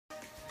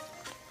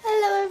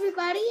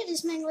everybody, it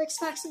is Manglix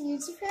Foxy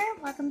YouTube here.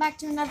 Welcome back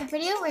to another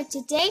video where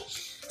today,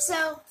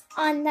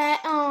 on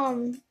that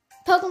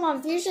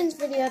Pokemon Fusions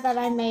video that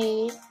I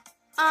made,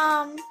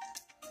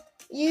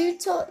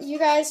 you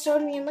guys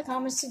told me in the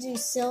comments to do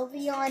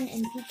Sylveon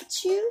and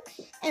Pikachu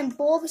and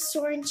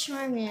Bulbasaur and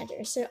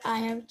Charmander. So I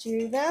have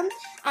drew them.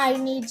 I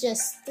need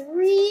just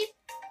three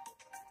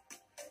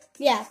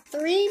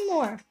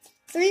more.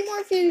 Three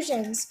more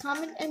fusions.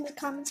 Comment in the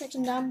comment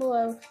section down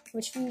below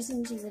which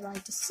fusions you would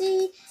like to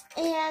see.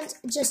 And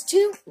just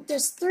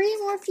three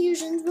more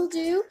fusions will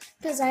do.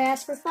 Because I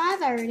asked for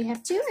 5. I already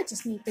have 2. I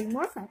just need 3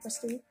 more. 5 plus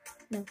 3.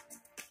 No.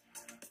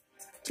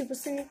 2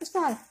 plus 3 equals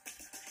 5.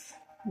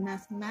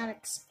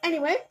 Mathematics.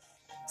 Anyway,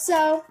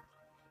 so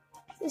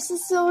this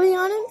is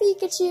Sylveon and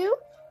Pikachu.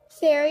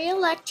 Fairy,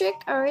 Electric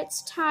are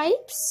its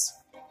types.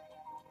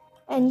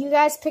 And you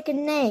guys pick a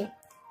name.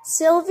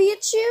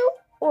 Sylveachu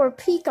or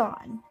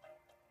Pecan.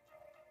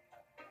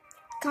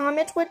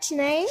 Comment which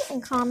name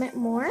and comment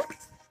more.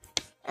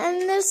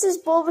 And this is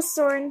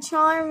Bulbasaur and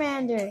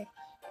Charmander.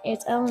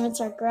 Its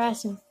elements are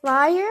grass and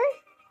fire.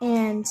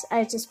 And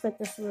I just put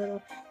this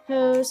little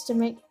hose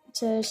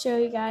to show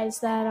you guys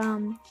that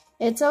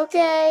it's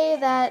okay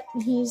that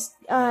he's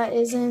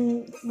is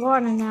in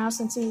water now,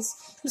 since he's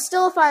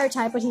still a fire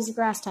type, but he's a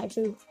grass type,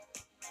 so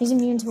he's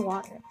immune to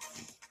water.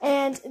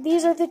 And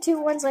these are the 2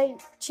 ones I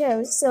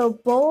chose. So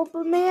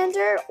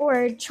Bulbamander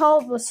or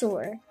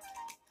Bulbasaur.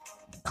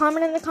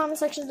 Comment in the comment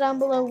section down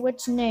below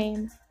which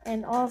name,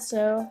 and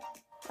also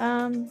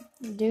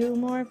do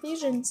more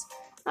fusions.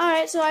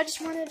 Alright, so I just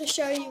wanted to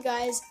show you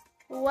guys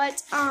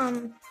what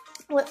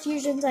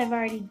fusions I've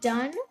already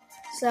done.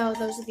 So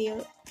those are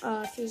the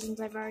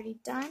fusions I've already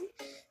done.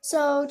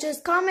 So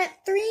just comment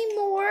 3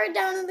 more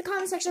down in the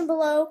comment section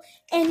below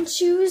and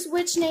choose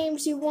which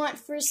names you want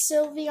for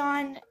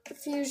Sylveon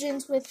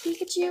fusions with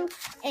Pikachu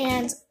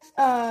and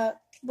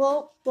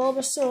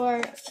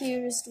Bulbasaur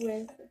fused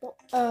with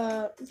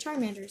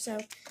Charmander. So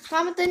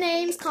comment the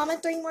names,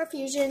 comment 3 more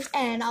fusions,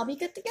 and I'll be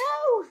good to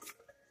go.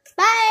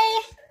 Bye!